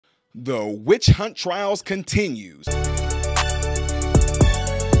The witch hunt trials continues. So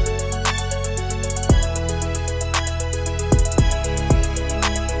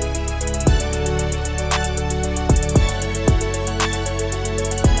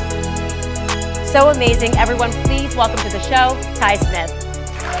amazing. Everyone, please welcome to the show, Ty Smith.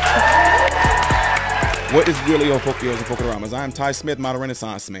 What is really on Fokios and Fokaramas? I'm Ty Smith, Model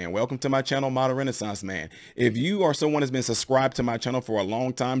Renaissance Man. Welcome to my channel, Model Renaissance Man. If you are someone that's been subscribed to my channel for a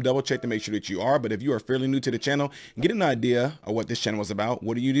long time, double check to make sure that you are. But if you are fairly new to the channel, get an idea of what this channel is about.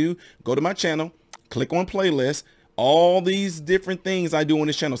 What do? Go to my channel, click on playlist. All these different things I do on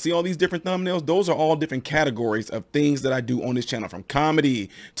this channel. See all these different thumbnails? Those are all different categories of things that I do on this channel, from comedy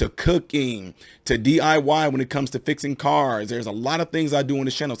to cooking to DIY when it comes to fixing cars. There's a lot of things I do on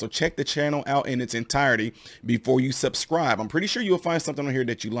this channel. So check the channel out in its entirety before you subscribe. I'm pretty sure you'll find something on here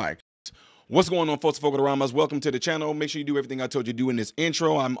that you like. What's going on, folks? Fokaramas? Welcome to the channel. Make sure you do everything I told you to do in this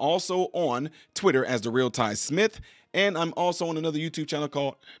intro. I'm also on Twitter as The Real Ty Smith, and I'm also on another YouTube channel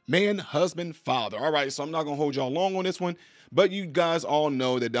called Man, Husband, Father. All right, so I'm not going to hold y'all long on this one, but you guys all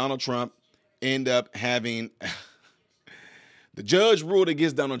know that Donald Trump ended up having the judge ruled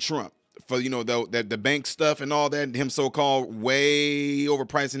against Donald Trump for, you know, the bank stuff and all that, him so-called way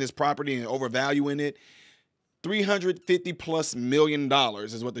overpricing his property and overvaluing it. $350+ million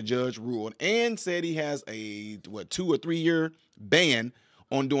is what the judge ruled, and said he has a 2 or 3 year ban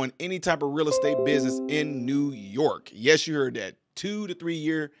on doing any type of real estate business in New York. Yes, you heard that. 2 to 3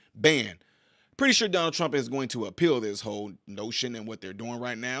 year ban. Pretty sure Donald Trump is going to appeal this whole notion and what they're doing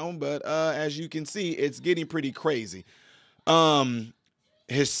right now, but as you can see, it's getting pretty crazy.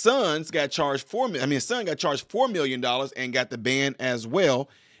 His son got charged $4 million and got the ban as well,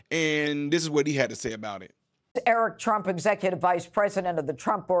 and this is what he had to say about it. Eric Trump, Executive Vice President of the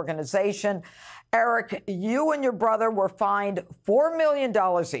Trump Organization. Eric, you and your brother were fined $4 million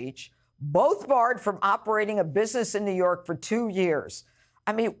each, both barred from operating a business in New York for 2 years.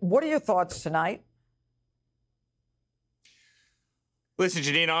 I mean, what are your thoughts tonight? Listen,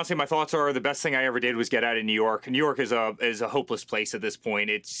 Janine, honestly, my thoughts are the best thing I ever did was get out of New York. New York is a hopeless place at this point.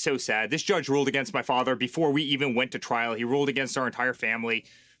 It's so sad. This judge ruled against my father before we even went to trial. He ruled against our entire family.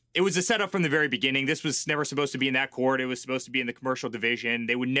 It was a setup from the very beginning. This was never supposed to be in that court. It was supposed to be in the commercial division.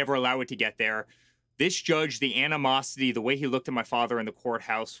 They would never allow it to get there. This judge, the animosity, the way he looked at my father in the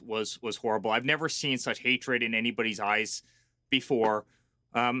courthouse was horrible. I've never seen such hatred in anybody's eyes before.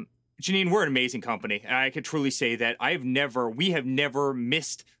 Janine, we're an amazing company, and I could truly say that we have never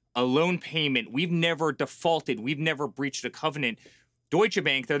missed a loan payment. We've never defaulted. We've never breached a covenant. Deutsche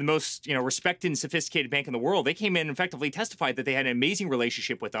Bank, they're the most, respected and sophisticated bank in the world. They came in and effectively testified that they had an amazing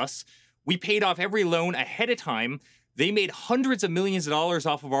relationship with us. We paid off every loan ahead of time. They made hundreds of millions of dollars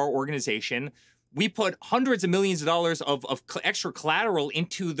off of our organization. We put hundreds of millions of dollars of extra collateral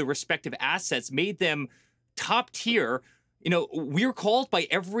into the respective assets, made them top tier. We're called by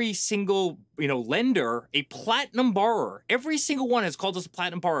every single, lender a platinum borrower. Every single one has called us a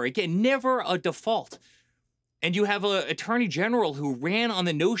platinum borrower. Again, never a default. And you have an attorney general who ran on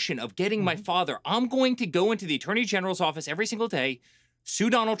the notion of getting my father. I'm going to go into the attorney general's office every single day, sue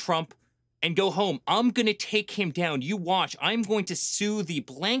Donald Trump, and go home. I'm going to take him down. You watch. I'm going to sue the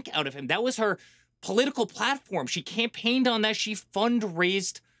blank out of him. That was her political platform. She campaigned on that. She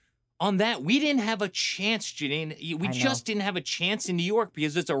fundraised on that. We didn't have a chance, Janine. We just didn't have a chance in New York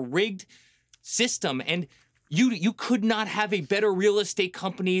because it's a rigged system. And you could not have a better real estate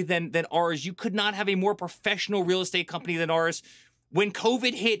company than ours. You could not have a more professional real estate company than ours. When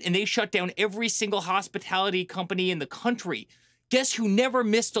COVID hit and they shut down every single hospitality company in the country, guess who never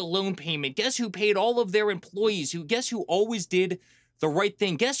missed a loan payment? Guess who paid all of their employees? Guess who always did the right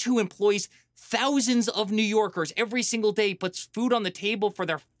thing? Guess who employs thousands of New Yorkers every single day, puts food on the table for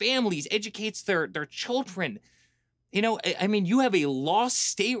their families, educates their children? I mean, you have a lost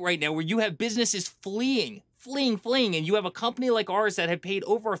state right now where you have businesses fleeing, and you have a company like ours that have paid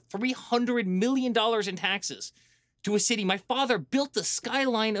over $300 million in taxes to a city. My father built the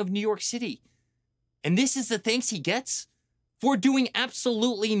skyline of New York City. And this is the thanks he gets for doing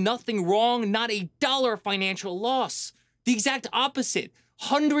absolutely nothing wrong, not a dollar financial loss. The exact opposite.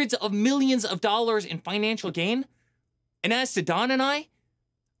 Hundreds of millions of dollars in financial gain. And as to Don and I,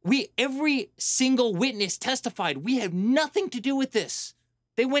 every single witness testified, we have nothing to do with this.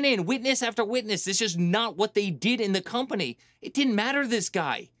 They went in, witness after witness. This is not what they did in the company. It didn't matter to this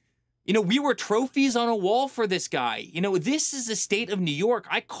guy. We were trophies on a wall for this guy. This is the state of New York.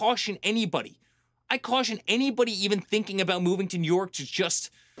 I caution anybody even thinking about moving to New York to just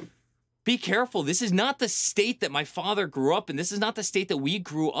be careful. This is not the state that my father grew up in. This is not the state that we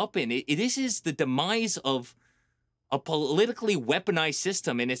grew up in. This is the demise of a politically weaponized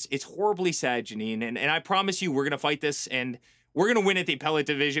system, and it's horribly sad, Janine. And I promise you, we're gonna fight this, and we're gonna win at the appellate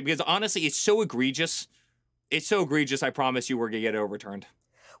division because honestly, it's so egregious. It's so egregious. I promise you, we're gonna get it overturned.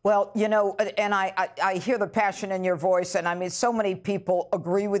 Well, you know, and I hear the passion in your voice, and I mean, so many people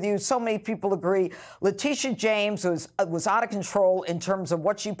agree with you. So many people agree. Letitia James was out of control in terms of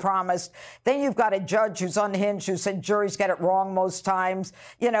what she promised. Then you've got a judge who's unhinged, who said juries get it wrong most times.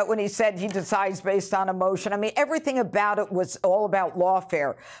 You know, when he said he decides based on emotion. I mean, everything about it was all about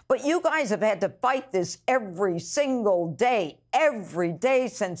lawfare. But you guys have had to fight this every single day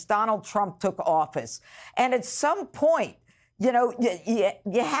since Donald Trump took office. And at some point, you know,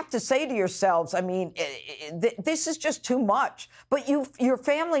 you have to say to yourselves, I mean, this is just too much. But your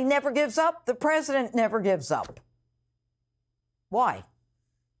family never gives up. The president never gives up. Why?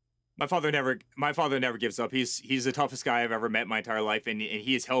 My father never gives up. He's the toughest guy I've ever met in my entire life, and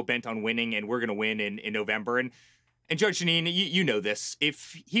he is hell bent on winning, and we're going to win in November. And Judge Janine, you know this.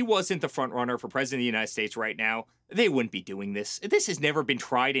 If he wasn't the front runner for president of the United States right now, they wouldn't be doing this. This has never been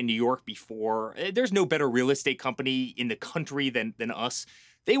tried in New York before. There's no better real estate company in the country than us.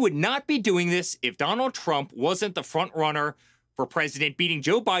 They would not be doing this if Donald Trump wasn't the front runner for president, beating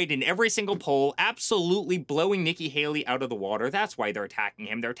Joe Biden in every single poll, absolutely blowing Nikki Haley out of the water. That's why they're attacking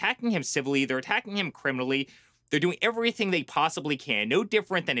him. They're attacking him civilly. They're attacking him criminally. They're doing everything they possibly can. No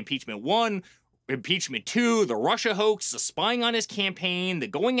different than impeachment 1, impeachment 2, the Russia hoax, the spying on his campaign, the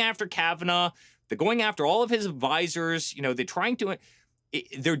going after Kavanaugh, the going after all of his advisors. You know,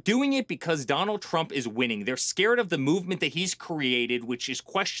 they're doing it because Donald Trump is winning. They're scared of the movement that he's created, which is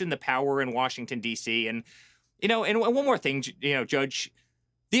question the power in Washington, D.C. And, you know, and one more thing, you know, Judge,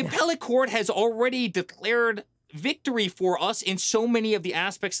 the appellate court has already declared victory for us in so many of the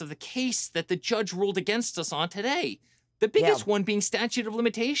aspects of the case that the judge ruled against us on today. The biggest one being statute of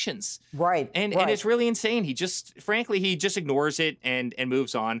limitations. Right. And it's really insane. He just ignores it and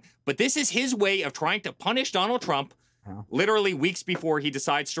moves on. But this is his way of trying to punish Donald Trump literally weeks before he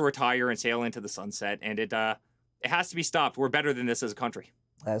decides to retire and sail into the sunset. And it has to be stopped. We're better than this as a country.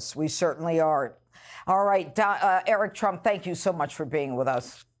 Yes, we certainly are. All right, Eric Trump, thank you so much for being with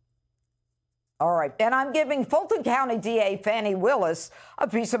us. All right, and I'm giving Fulton County DA Fannie Willis a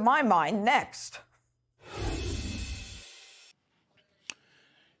piece of my mind next.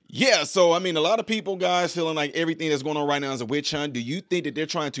 Yeah, so, I mean, a lot of people, guys, feeling like everything that's going on right now is a witch hunt. Do you think that they're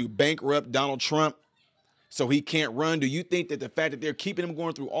trying to bankrupt Donald Trump so he can't run? Do you think that the fact that they're keeping him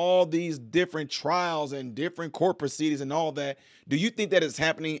going through all these different trials and different court proceedings and all that, do you think that it's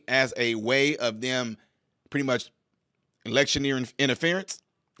happening as a way of them pretty much electioneering interference?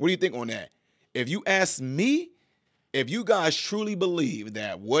 What do you think on that? If you ask me, if you guys truly believe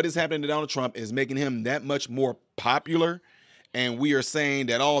that what is happening to Donald Trump is making him that much more popular, and we are saying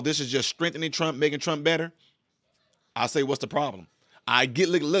that all this is just strengthening Trump, making Trump better, I'll say, what's the problem? I get,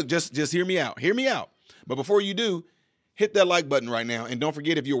 look, just hear me out. Hear me out. But before you do, hit that like button right now. And don't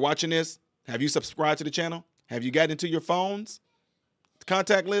forget, if you're watching this, have you subscribed to the channel? Have you gotten into your phones,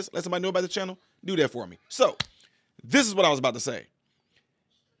 contact list, let somebody know about the channel? Do that for me. So this is what I was about to say.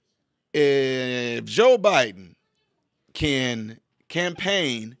 If Joe Biden can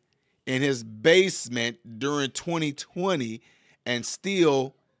campaign in his basement during 2020 and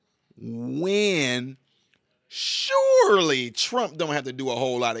still win, surely Trump don't have to do a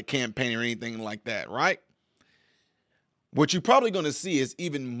whole lot of campaigning or anything like that, right? What you're probably going to see is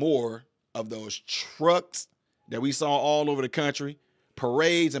even more of those trucks that we saw all over the country,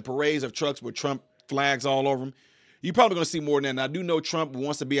 parades and parades of trucks with Trump flags all over them. You're probably going to see more than that. And I do know Trump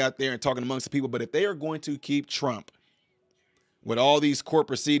wants to be out there and talking amongst the people, but if they are going to keep Trump with all these court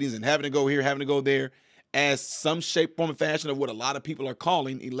proceedings and having to go here, having to go there, as some shape, form, and fashion of what a lot of people are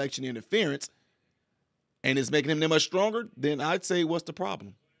calling election interference, and it's making him that much stronger, then I'd say, what's the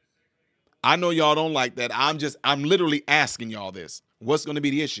problem? I know y'all don't like that. I'm literally asking y'all this. What's going to be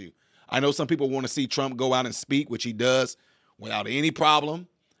the issue? I know some people want to see Trump go out and speak, which he does without any problem.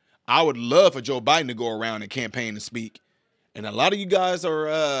 I would love for Joe Biden to go around and campaign and speak. And a lot of you guys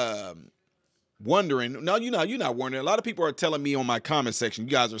are wondering. No, you're not wondering. A lot of people are telling me on my comment section,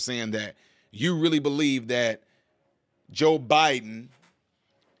 you guys are saying that you really believe that Joe Biden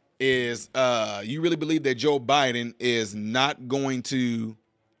is, not going to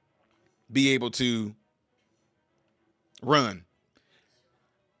be able to run.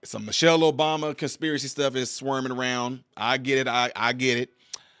 Some Michelle Obama conspiracy stuff is swarming around. I get it. I get it.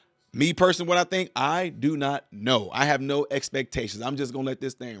 Me personally, what I think, I do not know. I have no expectations. I'm just going to let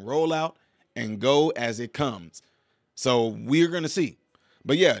this thing roll out and go as it comes. So we're going to see.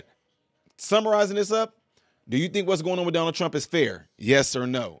 But yeah, summarizing this up, do you think what's going on with Donald Trump is fair? Yes or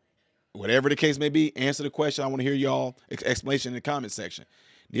no? Whatever the case may be, answer the question. I want to hear y'all explanation in the comment section.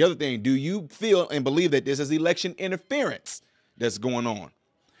 The other thing, do you feel and believe that this is election interference that's going on?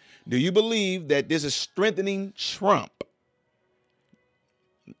 Do you believe that this is strengthening Trump?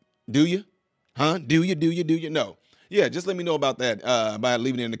 Do you? Huh? Do you? No. Yeah, just let me know about that by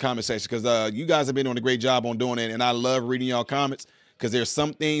leaving it in the comment section, because you guys have been doing a great job on doing it, and I love reading y'all comments, because there's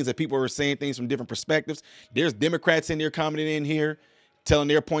some things that people are saying things from different perspectives. There's Democrats in there commenting in here, telling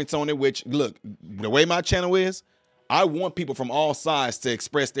their points on it, which, look, the way my channel is, I want people from all sides to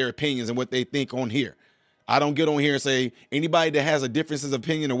express their opinions and what they think on here. I don't get on here and say anybody that has a difference of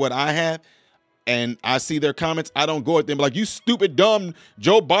opinion of what I have, and I see their comments, I don't go at them like, you stupid, dumb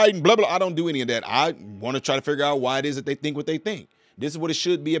Joe Biden, blah, blah. I don't do any of that. I want to try to figure out why it is that they think what they think. This is what it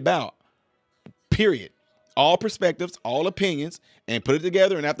should be about, period. All perspectives, all opinions, and put it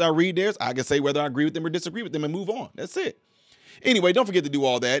together. And after I read theirs, I can say whether I agree with them or disagree with them and move on. That's it. Anyway, don't forget to do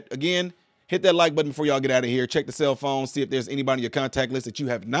all that. Again, hit that like button before y'all get out of here. Check the cell phone, see if there's anybody in your contact list that you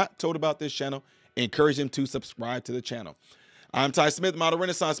have not told about this channel. Encourage them to subscribe to the channel. I'm Ty Smith, Model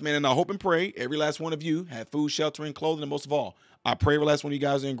Renaissance Man, and I hope and pray every last one of you have food, shelter, and clothing, and most of all, I pray every last one of you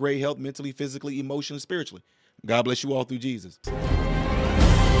guys are in great health, mentally, physically, emotionally, spiritually. God bless you all through Jesus.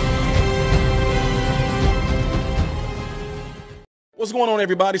 What's going on,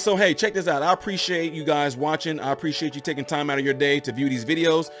 everybody? So, hey, check this out. I appreciate you guys watching. I appreciate you taking time out of your day to view these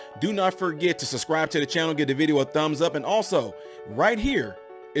videos. Do not forget to subscribe to the channel, give the video a thumbs up, and also right here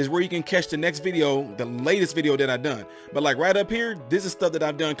is where you can catch the next video, the latest video that I've done. But like right up here, this is stuff that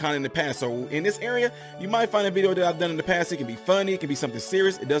I've done kind of in the past. So in this area, you might find a video that I've done in the past. It can be funny, it can be something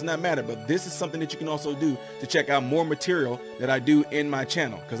serious. It does not matter. But this is something that you can also do to check out more material that I do in my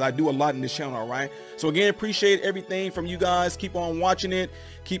channel, because I do a lot in this channel, all right? So again, appreciate everything from you guys. Keep on watching it,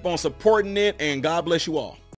 keep on supporting it, and God bless you all.